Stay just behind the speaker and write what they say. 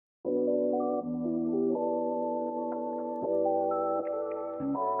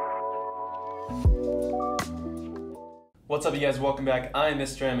What's up, you guys? Welcome back. I'm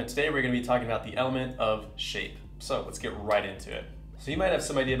Mr. M, and today we're going to be talking about the element of shape. So let's get right into it. So you might have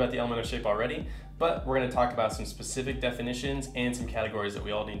some idea about the element of shape already, but we're going to talk about some specific definitions and some categories that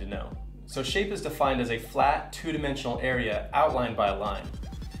we all need to know. So shape is defined as a flat, two-dimensional area outlined by a line.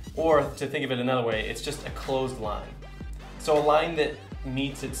 Or to think of it another way, it's just a closed line. So a line that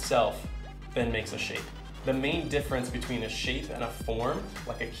meets itself then makes a shape. The main difference between a shape and a form,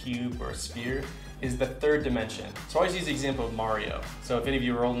 like a cube or a sphere, is the third dimension. So I always use the example of Mario. So if any of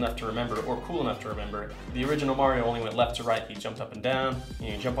you are old enough to remember, or cool enough to remember, the original Mario only went left to right. He jumped up and down.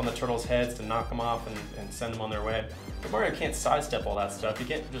 You jump on the turtles' heads to knock them off and send them on their way. But Mario can't sidestep all that stuff. He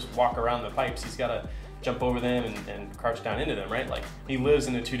can't just walk around the pipes. He's gotta jump over them and crouch down into them, right? Like, he lives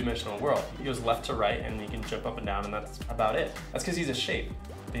in a two-dimensional world. He goes left to right and he can jump up and down, and that's about it. That's because he's a shape.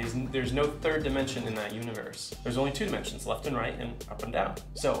 There's no third dimension in that universe. There's only two dimensions, left and right and up and down.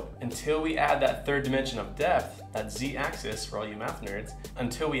 So until we add that third dimension of depth, that z-axis for all you math nerds,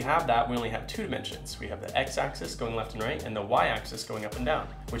 until we have that, we only have two dimensions. We have the x-axis going left and right and the y-axis going up and down,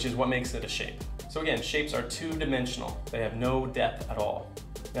 which is what makes it a shape. So again, shapes are two-dimensional. They have no depth at all.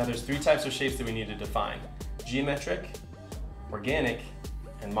 Now there's three types of shapes that we need to define: geometric, organic,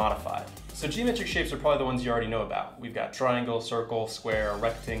 and modified. So geometric shapes are probably the ones you already know about. We've got triangle, circle, square,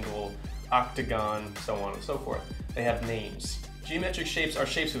 rectangle, octagon, so on and so forth. They have names. Geometric shapes are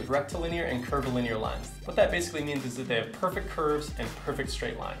shapes with rectilinear and curvilinear lines. What that basically means is that they have perfect curves and perfect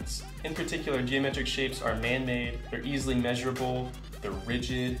straight lines. In particular, geometric shapes are man-made, they're easily measurable, they're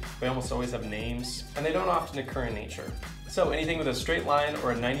rigid, they almost always have names, and they don't often occur in nature. So anything with a straight line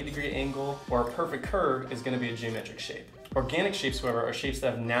or a 90-degree angle or a perfect curve is going to be a geometric shape. Organic shapes, however, are shapes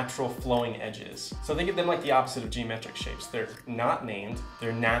that have natural flowing edges. So think of them like the opposite of geometric shapes. They're not named,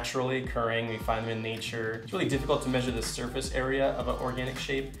 they're naturally occurring, we find them in nature. It's really difficult to measure the surface area of an organic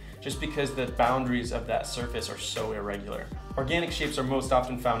shape just because the boundaries of that surface are so irregular. Organic shapes are most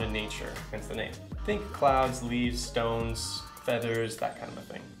often found in nature, hence the name. Think clouds, leaves, stones, feathers, that kind of a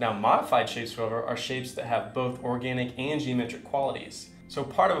thing. Now, modified shapes, however, are shapes that have both organic and geometric qualities. So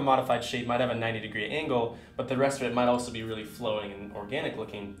part of a modified shape might have a 90-degree angle, but the rest of it might also be really flowing and organic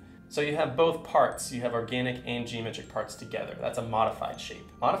looking. So you have both parts. You have organic and geometric parts together. That's a modified shape.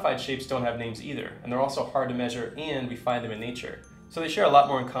 Modified shapes don't have names either, and they're also hard to measure, and we find them in nature. So they share a lot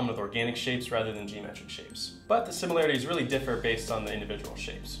more in common with organic shapes rather than geometric shapes. But the similarities really differ based on the individual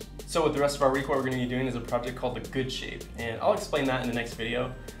shapes. So with the rest of our week, what we're going to be doing is a project called the Good Shape, and I'll explain that in the next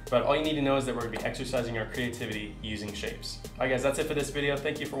video, but all you need to know is that we're going to be exercising our creativity using shapes. Alright guys, that's it for this video.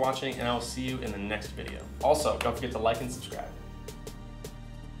 Thank you for watching, and I will see you in the next video. Also, don't forget to like and subscribe.